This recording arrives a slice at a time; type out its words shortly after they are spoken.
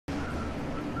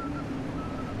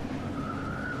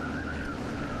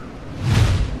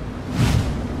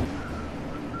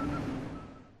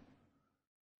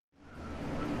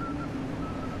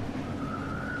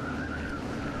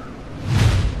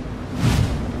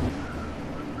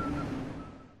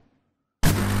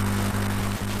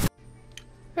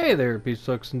Hey there, peace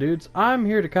hooks and dudes. I'm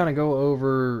here to kind of go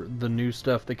over the new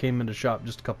stuff that came into shop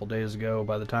just a couple days ago.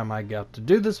 By the time I got to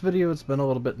do this video, it's been a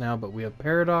little bit now, but we have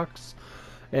Paradox.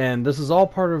 And this is all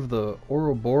part of the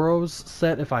Ouroboro's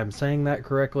set, if I'm saying that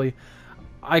correctly.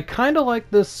 I kind of like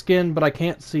this skin, but I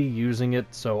can't see using it,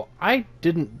 so I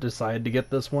didn't decide to get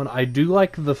this one. I do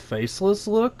like the Faceless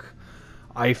look.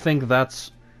 I think that's...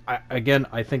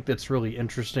 I think that's really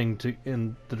interesting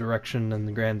in the direction and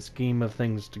the grand scheme of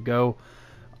things to go.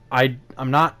 I'm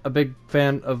not a big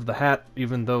fan of the hat,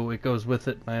 even though it goes with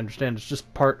it. I understand it's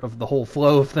just part of the whole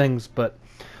flow of things, but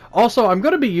also I'm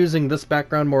going to be using this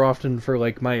background more often for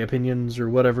like my opinions or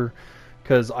whatever,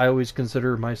 because I always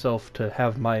consider myself to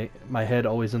have my head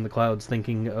always in the clouds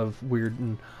thinking of weird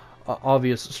and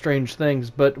obvious strange things.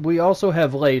 But we also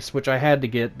have lace, which I had to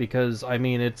get because I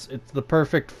mean it's the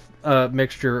perfect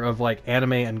mixture of like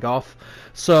anime and goth,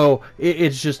 so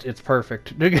it's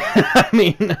perfect. I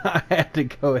mean, I had to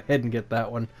go ahead and get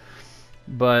that one,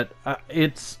 but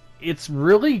it's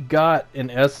really got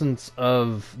an essence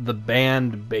of the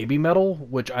band Baby Metal,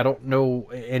 which I don't know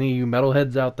any of you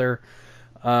metalheads out there.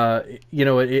 You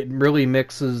know, it really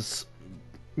mixes,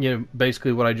 you know,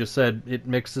 basically what I just said. It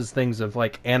mixes things of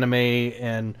like anime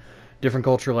and different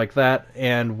culture like that,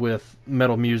 and with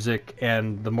metal music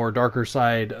and the more darker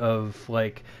side of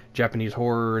like Japanese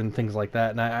horror and things like that.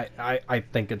 And I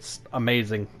think it's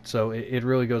amazing. So it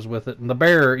really goes with it. And the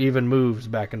bear even moves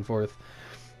back and forth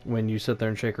when you sit there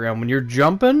and shake around. When you're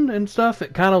jumping and stuff,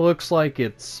 it kind of looks like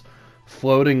it's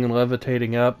floating and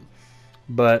levitating up.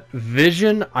 But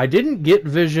Vision, I didn't get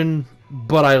Vision,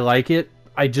 but I like it.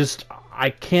 I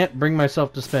can't bring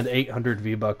myself to spend 800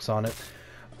 V-Bucks on it.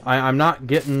 I'm not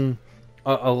getting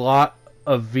a lot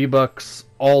of V-Bucks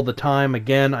all the time.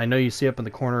 Again, I know you see up in the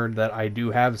corner that I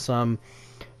do have some.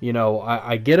 You know,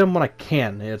 I get them when I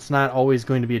can. It's not always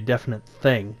going to be a definite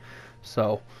thing.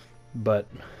 So, but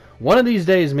one of these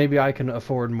days maybe I can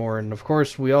afford more. And of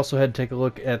course, we also had to take a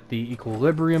look at the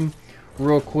Equilibrium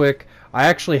real quick. I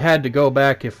actually had to go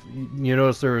back. If you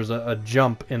notice, there was a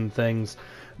jump in things.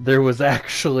 There was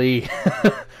actually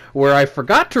where I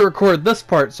forgot to record this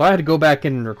part, so I had to go back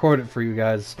in and record it for you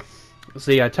guys.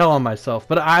 See, I tell on myself,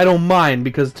 but I don't mind,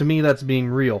 because to me that's being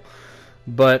real.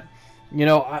 But, you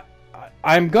know,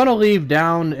 I'm going to leave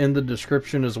down in the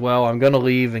description as well. I'm going to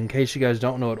leave, in case you guys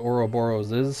don't know what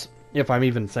Ouroboro's is. If I'm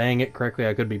even saying it correctly,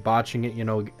 I could be botching it. You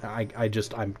know,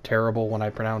 I'm terrible when I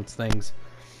pronounce things.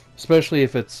 Especially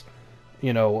if it's,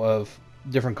 you know, of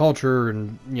different culture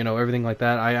and, you know, everything like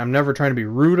that. I'm never trying to be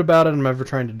rude about it. I'm never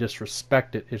trying to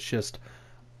disrespect it. It's just,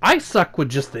 I suck with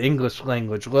just the English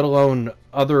language, let alone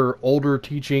other older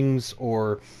teachings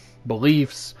or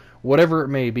beliefs, whatever it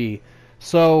may be.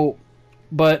 So,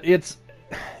 but it's,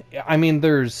 I mean,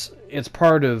 it's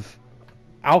part of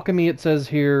alchemy, it says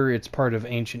here. It's part of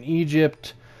ancient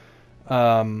Egypt.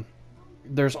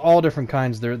 There's all different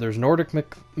kinds. There's Nordic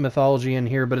mythology in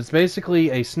here, but it's basically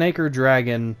a snake or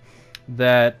dragon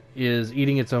that is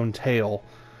eating its own tail,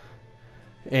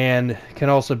 and can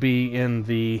also be in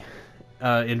the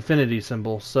infinity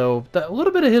symbol. So a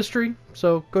little bit of history.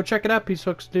 So go check it out, peace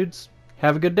hooks dudes.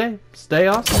 Have a good day. Stay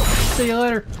awesome. See you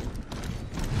later.